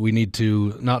saying that we need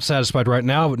to, not satisfied right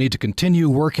now, but need to continue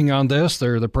working on this.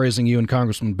 They're praising you and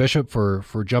Congressman Bishop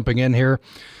for jumping in here.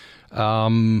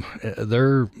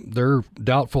 They're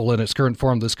doubtful in its current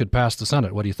form this could pass the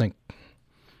Senate. What do you think?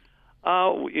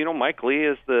 Mike Lee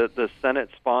is the Senate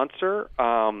sponsor.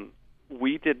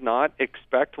 We did not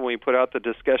expect when we put out the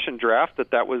discussion draft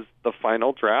that was the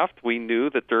final draft. We knew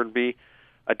that there would be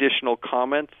additional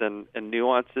comments and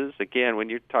nuances. Again, when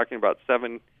you're talking about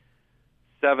seven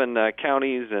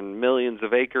counties and millions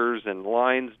of acres and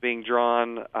lines being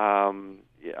drawn,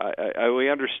 we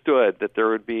understood that there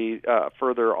would be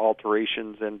further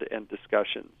alterations and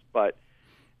discussions. But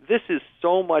this is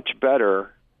so much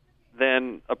better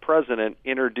than a president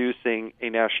introducing a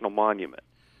national monument.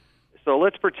 So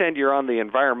let's pretend you're on the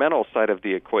environmental side of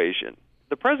the equation.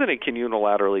 The president can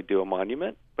unilaterally do a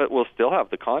monument, but we'll still have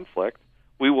the conflict.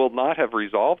 We will not have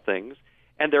resolved things.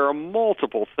 And there are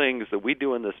multiple things that we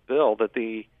do in this bill that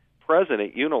the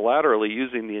president unilaterally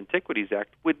using the Antiquities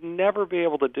Act would never be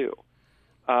able to do.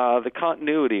 The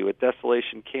continuity with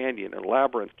Desolation Canyon and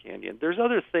Labyrinth Canyon. There's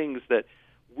other things that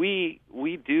we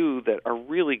do that are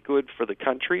really good for the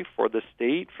country, for the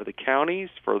state, for the counties,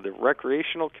 for the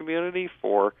recreational community,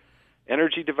 for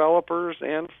energy developers,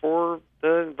 and for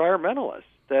the environmentalists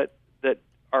that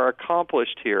are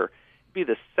accomplished here. It'd be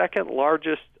the second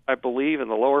largest, I believe, in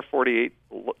the lower 48,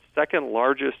 second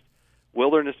largest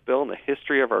wilderness bill in the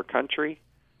history of our country.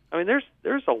 I mean,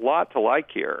 there's a lot to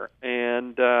like here,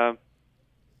 and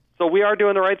so we are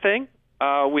doing the right thing.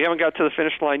 We haven't got to the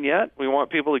finish line yet. We want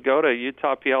people to go to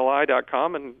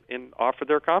utahpli.com and offer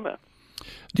their comments.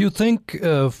 Do you think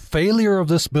failure of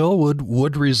this bill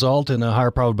would result in a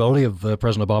higher probability of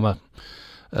President Obama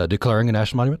declaring a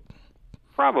national monument?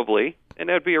 Probably, and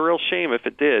that'd be a real shame if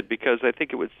it did, because I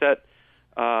think it would set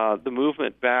the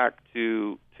movement back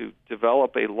to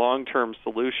develop a long-term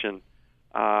solution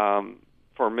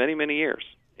for many, many years.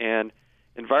 And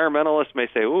environmentalists may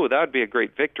say, "Ooh, that would be a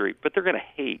great victory," but they're going to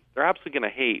hate. They're absolutely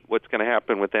going to hate what's going to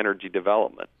happen with energy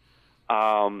development.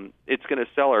 It's going to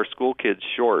sell our school kids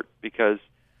short because,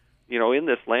 in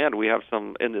this land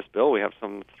in this bill we have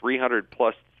some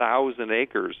 300,000+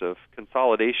 acres of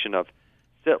consolidation of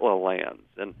sitla lands,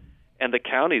 and the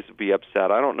counties would be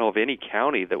upset. I don't know of any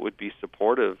county that would be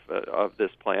supportive of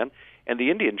this plan. And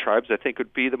the Indian tribes, I think,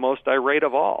 would be the most irate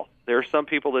of all. There are some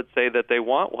people that say that they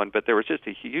want one, but there was just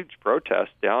a huge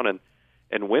protest down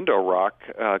in Window Rock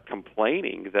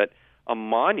complaining that a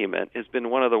monument has been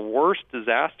one of the worst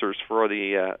disasters for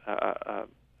the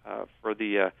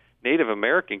Native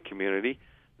American community.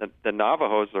 The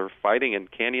Navajos are fighting in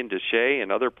Canyon de Chelly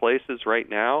and other places right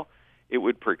now. It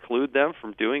would preclude them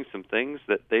from doing some things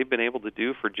that they've been able to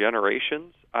do for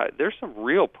generations. There's some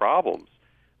real problems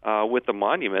with the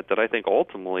monument that I think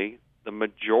ultimately the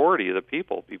majority of the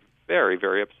people will be very,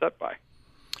 very upset by.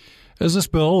 As this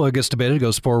bill gets debated,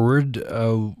 goes forward,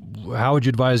 how would you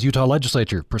advise Utah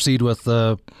legislature proceed with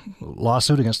the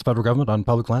lawsuit against the federal government on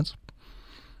public lands?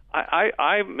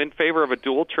 I'm in favor of a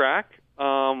dual track.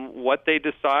 What they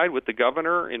decide with the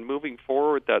governor in moving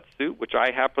forward with that suit, which I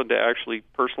happen to actually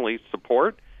personally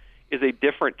support, is a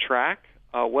different track.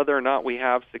 Whether or not we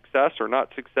have success or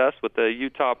not success with the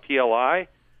Utah PLI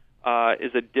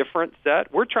is a different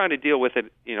set. We're trying to deal with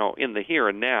it, in the here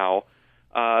and now.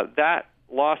 That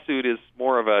lawsuit is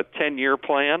more of a 10-year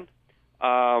plan,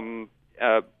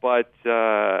 but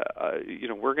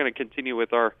we're going to continue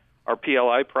with our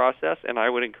PLI process, and I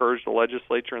would encourage the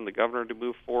legislature and the governor to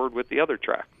move forward with the other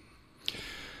track.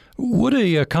 Would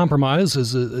a compromise,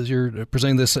 as you're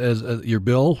presenting this as your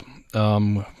bill,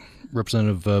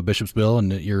 Representative Bishop's bill,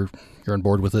 and you're on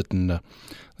board with it, and I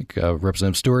think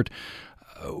Representative Stewart,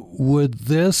 would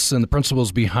this and the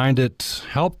principles behind it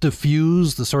help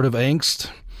diffuse the sort of angst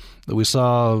that we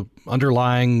saw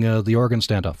underlying the Oregon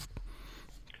standoff?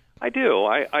 I do.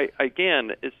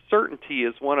 Again, certainty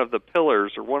is one of the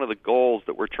pillars or one of the goals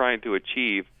that we're trying to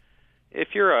achieve.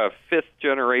 If you're a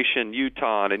fifth-generation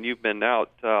Utahn and you've been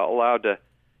out allowed to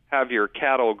have your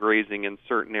cattle grazing in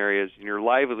certain areas and your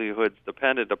livelihood's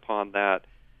dependent upon that,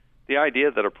 the idea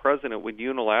that a president would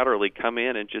unilaterally come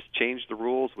in and just change the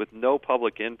rules with no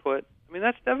public input,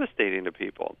 that's devastating to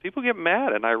people. People get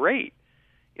mad and irate.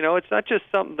 It's not just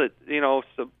something that,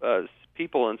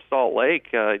 people in Salt Lake,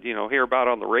 hear about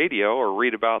on the radio or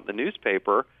read about in the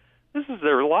newspaper. This is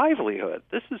their livelihood.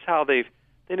 This is how they've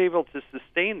been able to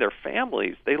sustain their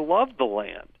families. They love the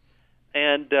land.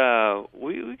 And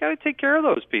we got to take care of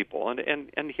those people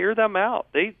and hear them out.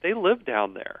 They live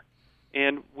down there.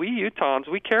 And we Utahns,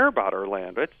 we care about our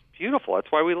land. It's beautiful.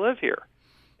 That's why we live here.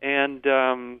 And,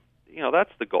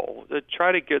 that's the goal, to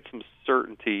try to get some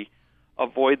certainty,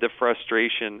 avoid the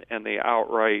frustration and the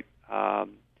outright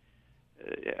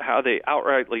how they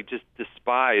outrightly just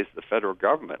despise the federal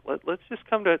government. Let's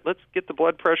get the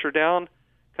blood pressure down,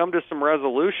 come to some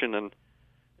resolution,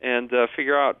 and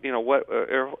figure out what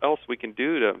else we can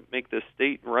do to make this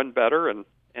state run better and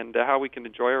how we can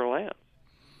enjoy our lands.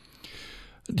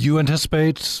 Do you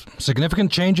anticipate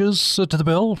significant changes to the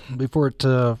bill before it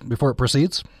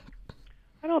proceeds?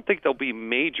 I don't think there'll be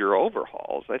major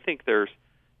overhauls. I think there's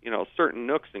certain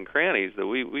nooks and crannies that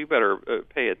we better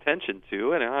pay attention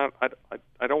to, and I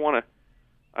don't want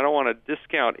to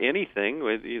discount anything.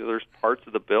 There's parts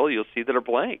of the bill you'll see that are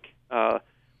blank. We've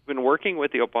been working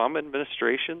with the Obama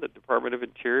administration, the Department of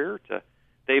Interior.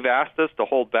 They've asked us to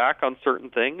hold back on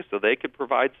certain things so they could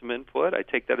provide some input. I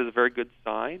take that as a very good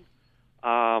sign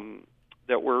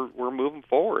that we're moving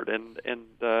forward, and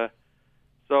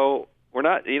so. We're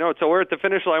not, so we're at the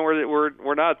finish line.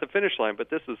 We're not at the finish line, but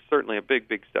this is certainly a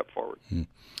big step forward. And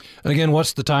again,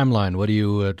 what's the timeline? What do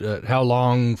you? How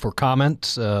long for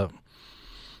comment?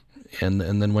 And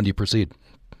then when do you proceed?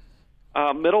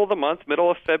 Middle of the month, middle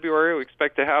of February. We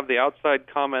expect to have the outside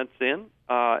comments in,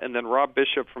 and then Rob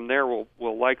Bishop from there will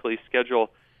likely schedule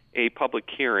a public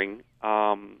hearing.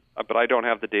 But I don't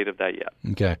have the date of that yet.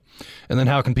 Okay. And then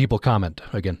how can people comment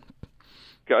again?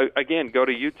 Go to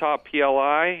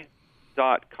UtahPLI.com.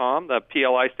 The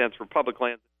PLI stands for Public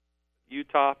Lands.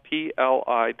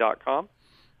 UtahPLI.com.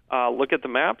 Look at the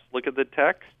maps, look at the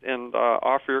text, and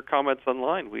offer your comments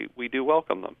online. We do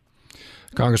welcome them.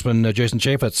 Congressman Jason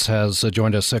Chaffetz has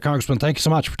joined us. Congressman, thank you so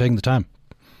much for taking the time.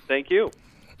 Thank you.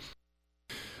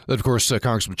 Of course,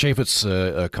 Congressman Chaffetz,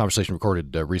 a conversation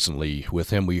recorded recently with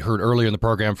him. We heard earlier in the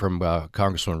program from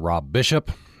Congressman Rob Bishop.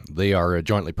 They are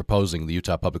jointly proposing the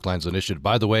Utah Public Lands Initiative.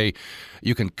 By the way,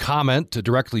 you can comment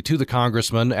directly to the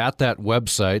congressman at that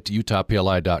website,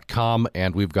 utahpli.com,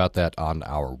 and we've got that on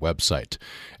our website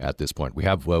at this point. We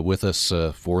have with us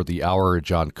for the hour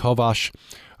John Kovash,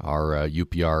 our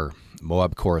UPR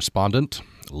Moab correspondent.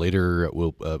 Later,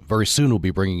 very soon we'll be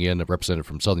bringing in a representative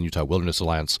from Southern Utah Wilderness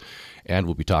Alliance, and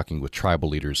we'll be talking with tribal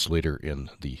leaders later in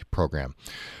the program.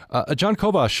 John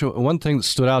Kovash, one thing that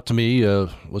stood out to me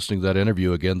listening to that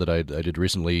interview again that I did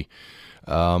recently,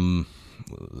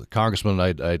 Congressman,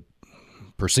 I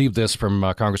perceived this from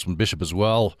Congressman Bishop as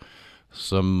well,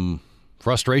 some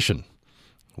frustration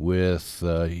with,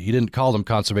 he didn't call them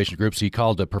conservation groups, he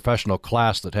called a professional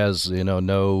class that has,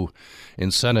 no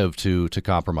incentive to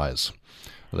compromise.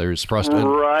 There's frustration.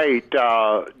 Right.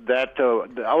 I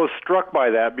was struck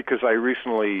by that because I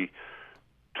recently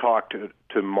talked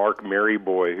to Mark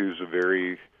Maryboy, who's a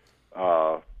very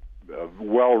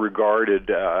well-regarded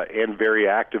and very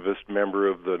activist member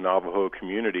of the Navajo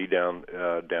community down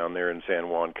there in San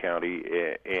Juan County,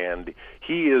 and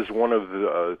he is one of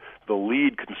the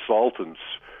lead consultants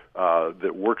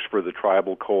that works for the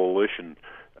Tribal Coalition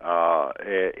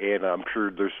and I'm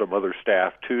sure there's some other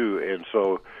staff too. And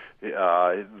so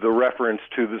the reference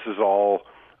to this is all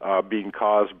being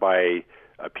caused by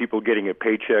people getting a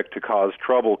paycheck to cause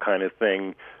trouble kind of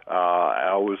thing,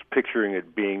 I was picturing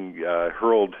it being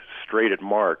hurled straight at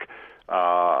Mark,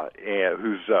 and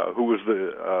who was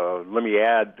let me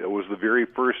add, was the very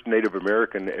first Native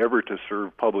American ever to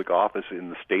serve public office in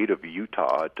the state of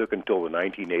Utah. It took until the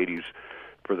 1980s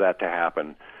for that to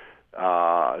happen.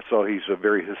 So he's a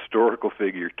very historical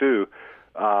figure too,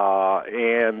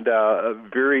 and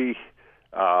very.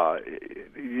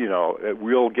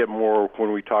 We'll get more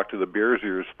when we talk to the Bears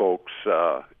Ears folks.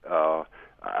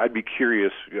 I'd be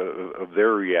curious of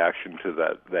their reaction to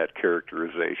that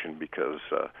characterization, because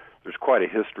there's quite a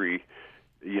history,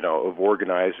 of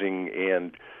organizing,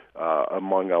 and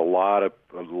among a lot of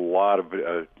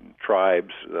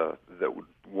tribes that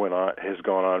has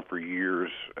gone on for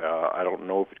years. I don't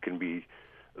know if it can be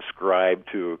ascribed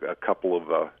to a couple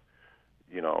of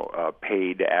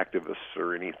paid activists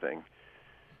or anything.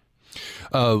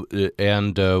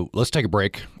 And let's take a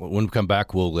break. When we come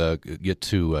back, we'll get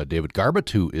to David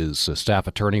Garbutt, who is a staff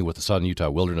attorney with the Southern Utah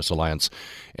Wilderness Alliance.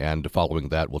 And following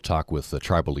that, we'll talk with the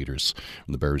tribal leaders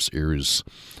from the Bears Ears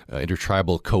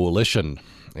Intertribal Coalition.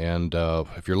 And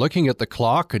if you're looking at the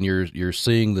clock and you're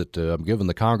seeing that I'm giving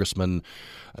the congressman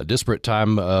a disparate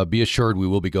time, be assured we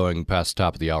will be going past the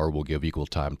top of the hour. We'll give equal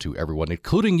time to everyone,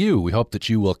 including you. We hope that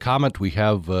you will comment. We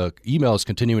have emails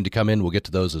continuing to come in. We'll get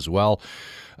to those as well.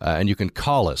 And you can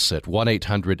call us at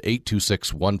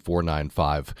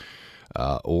 1-800-826-1495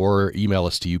 or email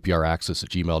us to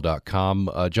upraccess@gmail.com.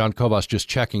 John Kovas, just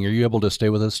checking. Are you able to stay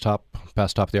with us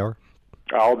past top of the hour?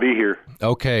 I'll be here.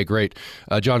 Okay, great.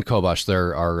 John Kovash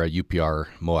there, our UPR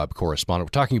Moab correspondent.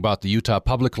 We're talking about the Utah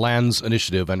Public Lands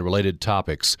Initiative and related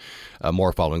topics.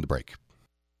 More following the break.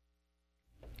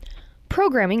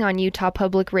 Programming on Utah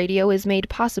Public Radio is made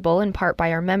possible in part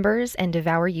by our members and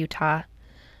Devour Utah,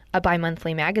 a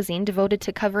bi-monthly magazine devoted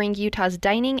to covering Utah's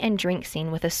dining and drink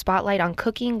scene with a spotlight on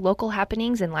cooking, local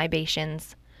happenings, and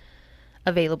libations.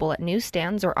 Available at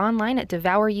newsstands or online at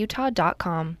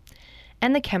devourutah.com.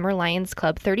 And the Kemmer Lions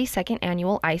Club 32nd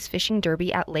Annual Ice Fishing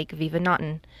Derby at Lake Viva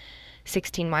Naughton,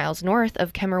 16 miles north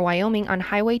of Kemmer, Wyoming on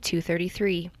Highway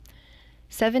 233.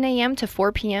 7 a.m. to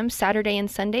 4 p.m. Saturday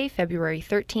and Sunday, February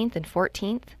 13th and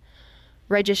 14th.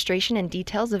 Registration and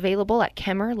details available at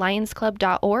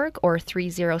KemmerLionsClub.org or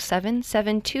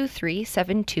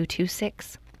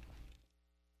 307-723-7226.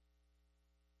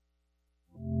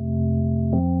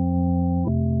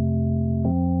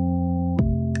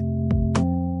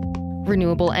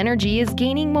 Renewable energy is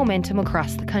gaining momentum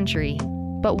across the country.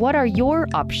 But what are your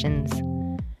options?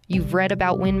 You've read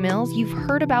about windmills, you've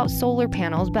heard about solar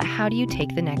panels, but how do you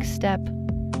take the next step?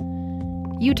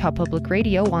 Utah Public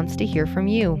Radio wants to hear from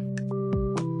you.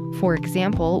 For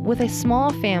example, with a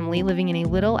small family living in a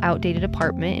little outdated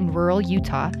apartment in rural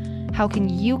Utah, how can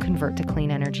you convert to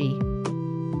clean energy?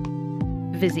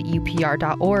 Visit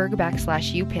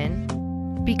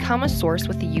upr.org/UPIN, become a source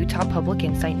with the Utah Public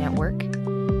Insight Network,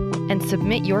 and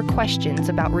submit your questions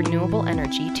about renewable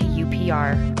energy to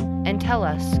UPR. And tell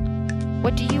us,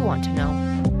 what do you want to know?